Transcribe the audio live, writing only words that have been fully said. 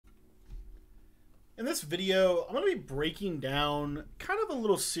In this video, I'm going to be breaking down kind of a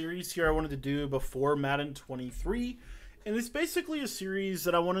little series here I wanted to do before Madden 23. And it's basically a series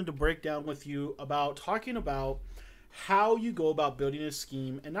that I wanted to break down with you about talking about how you go about building a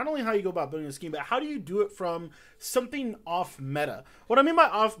scheme, and not only how you go about building a scheme, but how do you do it from something off meta. What I mean by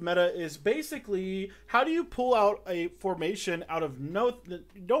off meta is basically how do you pull out a formation out of that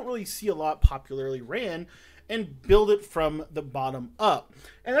you don't really see a lot popularly ran and build it from the bottom up.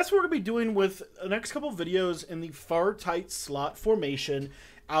 And that's what we're going to be doing with the next couple of videos in the far tight slot formation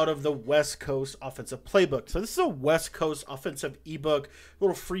out of the West Coast offensive playbook. So this is a West Coast offensive ebook,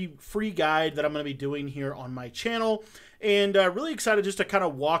 little free guide that I'm going to be doing here on my channel, and really excited just to kind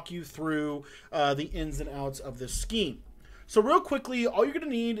of walk you through the ins and outs of this scheme. So real quickly, all you're going to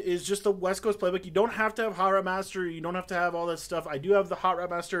need is just the West Coast playbook. You don't have to have Hot Route Master. You don't have to have all that stuff. I do have the Hot Route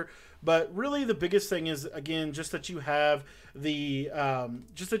Master, but really the biggest thing is, again, just that you have the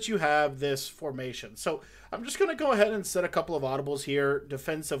this formation. So I'm just going to go ahead and set a couple of audibles here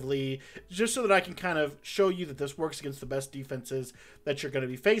defensively, just so that I can kind of show you that this works against the best defenses that you're going to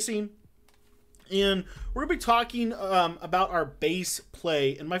be facing. And we're going to be talking about our base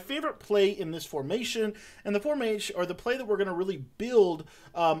play, and my favorite play in this formation, and the formation, or the play that we're going to really build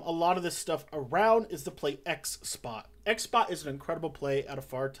a lot of this stuff around, is the play X spot. X spot is an incredible play at a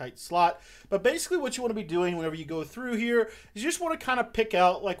far tight slot, but basically what you want to be doing whenever you go through here is you just want to kind of pick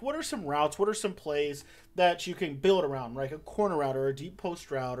out, like, what are some routes, what are some plays that you can build around, like a corner route or a deep post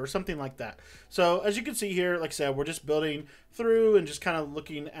route or something like that. So as you can see here, like I said, we're just building through and just kind of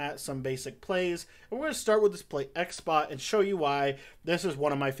looking at some basic plays. And we're going to start with this play X spot and show you why this is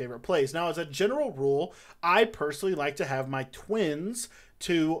one of my favorite plays. Now, as a general rule, I personally like to have my twins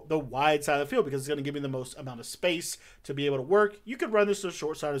to the wide side of the field because it's going to give me the most amount of space to be able to work. You could run this to the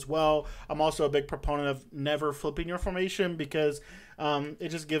short side as well. I'm also a big proponent of never flipping your formation because it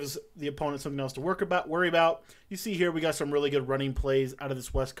just gives the opponent something else to worry about. You see here we got some really good running plays out of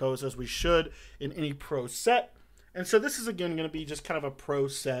this West Coast, as we should in any pro set. And so this is, again, going to be just kind of a pro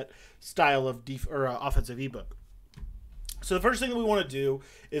set style of offensive ebook. So the first thing that we want to do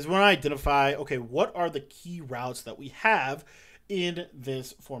is we want to identify, okay, what are the key routes that we have in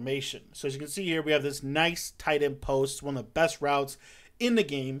this formation. So as you can see here, we have this nice tight end post, one of the best routes in the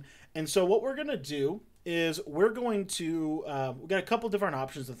game. And so what we're going to do is we're going to, we've got a couple different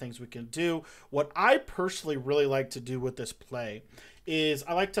options of things we can do. What I personally really like to do with this play is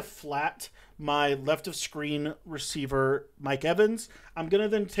I like to flat my left of screen receiver, Mike Evans. I'm going to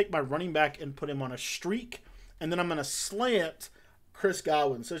then take my running back and put him on a streak, and then I'm going to slant Chris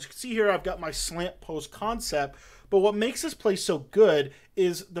Godwin. So as you can see here, I've got my slant post concept. But what makes this play so good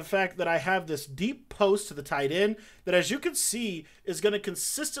is the fact that I have this deep post to the tight end that, as you can see, is going to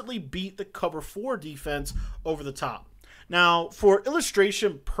consistently beat the cover 4 defense over the top. Now, for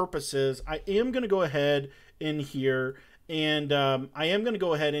illustration purposes, I am going to go ahead in here and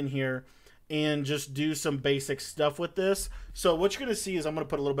and just do some basic stuff with this. So what you're going to see is I'm going to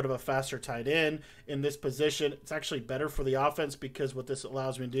put a little bit of a faster tight end in this position. It's actually better for the offense because what this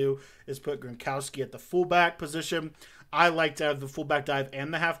allows me to do is put Gronkowski at the fullback position. I like to have the fullback dive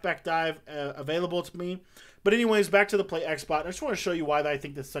and the halfback dive available to me. But anyways, back to the play X spot. I just want to show you why I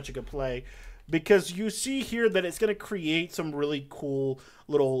think this is such a good play, because you see here that it's going to create some really cool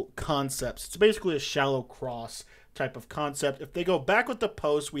little concepts. It's basically a shallow cross type of concept. If they go back with the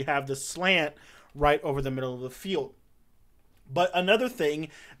post, we have the slant right over the middle of the field. But another thing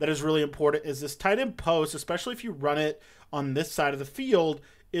that is really important is this tight end post, especially if you run it on this side of the field,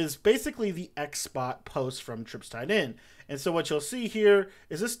 is basically the X spot post from trips tight end. And so what you'll see here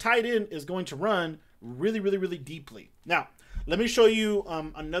is this tight end is going to run really, really, really deeply. Now, let me show you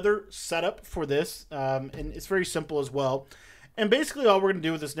another setup for this, and it's very simple as well. And basically all we're going to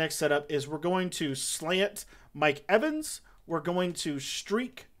do with this next setup is we're going to slant Mike Evans, we're going to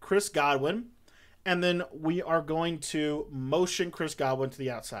streak Chris Godwin, and then we are going to motion Chris Godwin to the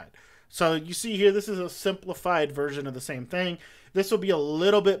outside. So you see here, this is a simplified version of the same thing. This will be a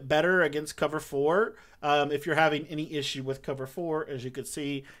little bit better against cover 4. If you're having any issue with cover 4, as you can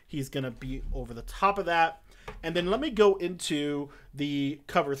see, he's going to be over the top of that. And then let me go into the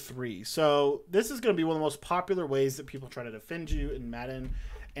cover 3. So this is going to be one of the most popular ways that people try to defend you in Madden.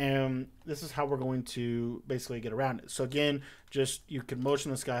 And this is how we're going to basically get around it. So again, just you can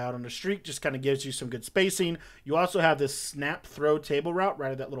motion this guy out on the streak, just kind of gives you some good spacing. You also have this snap throw table route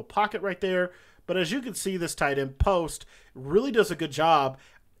right at that little pocket right there. But as you can see, this tight end post really does a good job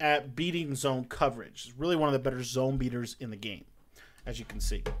at beating zone coverage. It's really one of the better zone beaters in the game, as you can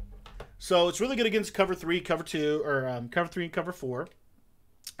see. So it's really good against cover 3, cover 2, or cover 3 and cover 4.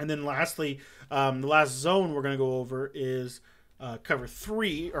 And then lastly, the last zone we're going to go over is cover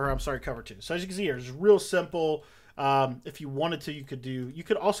 3, or I'm sorry, cover 2. So as you can see here, it's real simple. If you wanted to, you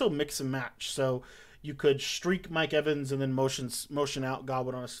could also mix and match. So you could streak Mike Evans and then motion out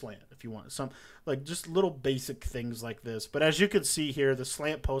Godwin on a slant if you want. Some like just little basic things like this. But as you can see here, the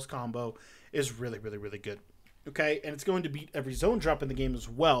slant post combo is really, really, really good. Okay, and it's going to beat every zone drop in the game as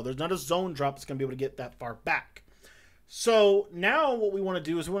well. There's not a zone drop that's going to be able to get that far back. So now what we want to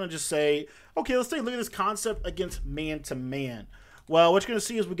do is we want to just say, okay, let's take a look at this concept against man-to-man. Well, what you're going to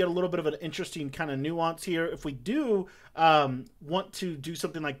see is we get a little bit of an interesting kind of nuance here. If we do want to do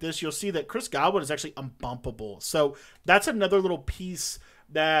something like this, you'll see that Chris Godwin is actually unbumpable. So that's another little piece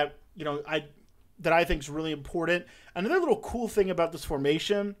that, you know, I think is really important. Another little cool thing about this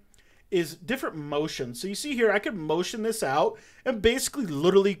formation is different motions. So you see here, I could motion this out and basically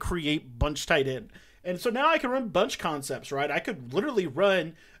literally create bunch tight end. And so now I can run bunch concepts, right? I could literally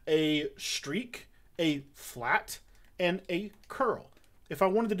run a streak, a flat, and a curl. If I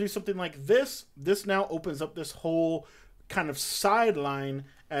wanted to do something like this, this now opens up this whole kind of sideline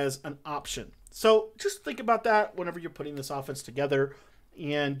as an option. So just think about that whenever you're putting this offense together,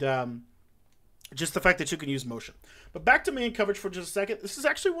 and just the fact that you can use motion. But back to man coverage for just a second. This is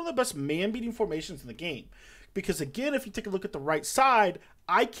actually one of the best man-beating formations in the game. Because again, if you take a look at the right side,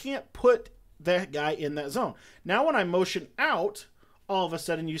 I can't put that guy in that zone. Now when I motion out, all of a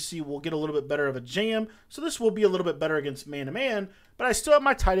sudden you see we'll get a little bit better of a jam. So this will be a little bit better against man-to-man, but I still have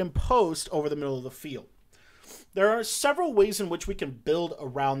my tight end post over the middle of the field. There are several ways in which we can build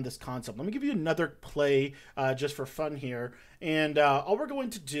around this concept. Let me give you another play just for fun here. And all we're going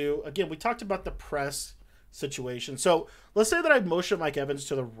to do, again, we talked about the press situation. So let's say that I motion Mike Evans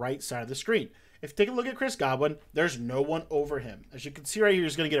to the right side of the screen. If you take a look at Chris Godwin, there's no one over him. As you can see right here,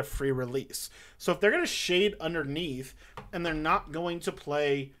 he's going to get a free release. So if they're going to shade underneath and they're not going to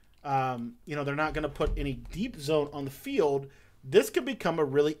play, you know, they're not going to put any deep zone on the field, this could become a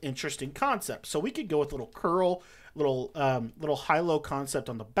really interesting concept. So we could go with a little curl, little high-low concept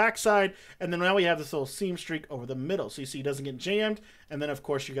on the backside, and then now we have this little seam streak over the middle. So you see he doesn't get jammed, and then of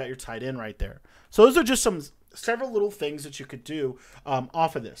course you got your tight end right there. So those are just several little things that you could do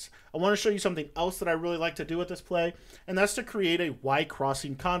off of this. I want to show you something else that I really like to do with this play, and that's to create a Y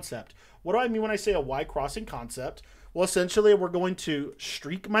crossing concept. What do I mean when I say a Y crossing concept? Well, essentially we're going to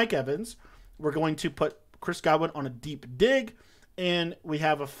streak Mike Evans. We're going to put Chris Godwin on a deep dig, and we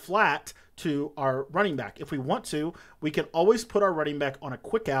have a flat to our running back. If we want to, we can always put our running back on a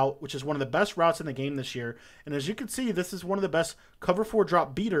quick out, which is one of the best routes in the game this year. And as you can see, this is one of the best cover 4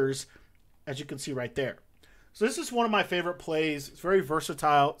 drop beaters, as you can see right there. So this is one of my favorite plays. It's very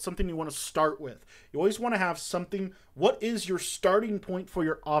versatile, something you want to start with. You always want to have something. What is your starting point for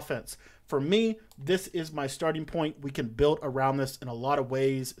your offense? For me, this is my starting point. We can build around this in a lot of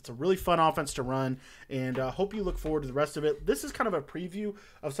ways. It's a really fun offense to run, and I hope you look forward to the rest of it. This is kind of a preview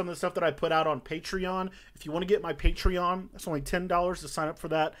of some of the stuff that I put out on Patreon. If you want to get my Patreon, it's only $10 to sign up for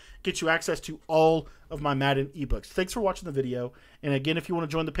that. Get you access to all of my Madden ebooks. Thanks for watching the video. And again, if you want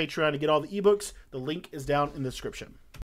to join the Patreon and get all the ebooks, the link is down in the description.